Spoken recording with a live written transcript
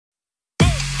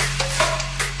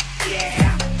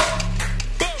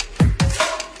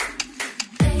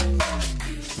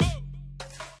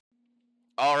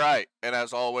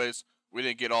as always, we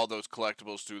didn't get all those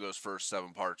collectibles through those first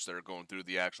 7 parts that are going through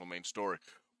the actual main story.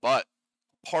 But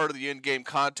part of the in-game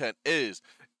content is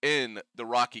in the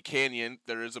Rocky Canyon,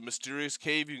 there is a mysterious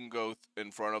cave you can go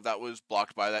in front of that was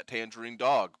blocked by that tangerine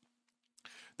dog.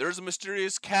 There's a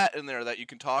mysterious cat in there that you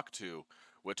can talk to,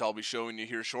 which I'll be showing you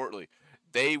here shortly.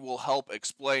 They will help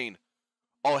explain,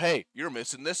 oh hey, you're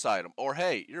missing this item, or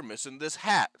hey, you're missing this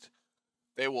hat.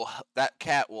 That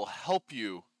cat will help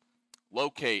you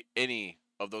locate any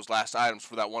of those last items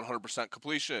for that 100%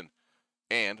 completion,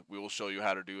 and we will show you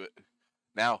how to do it.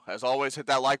 Now, as always, hit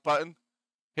that like button,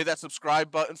 hit that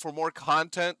subscribe button for more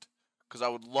content, because I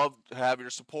would love to have your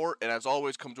support, and as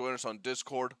always, come join us on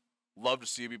Discord. Love to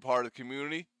see you be part of the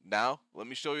community. Now, let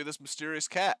me show you this mysterious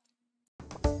cat.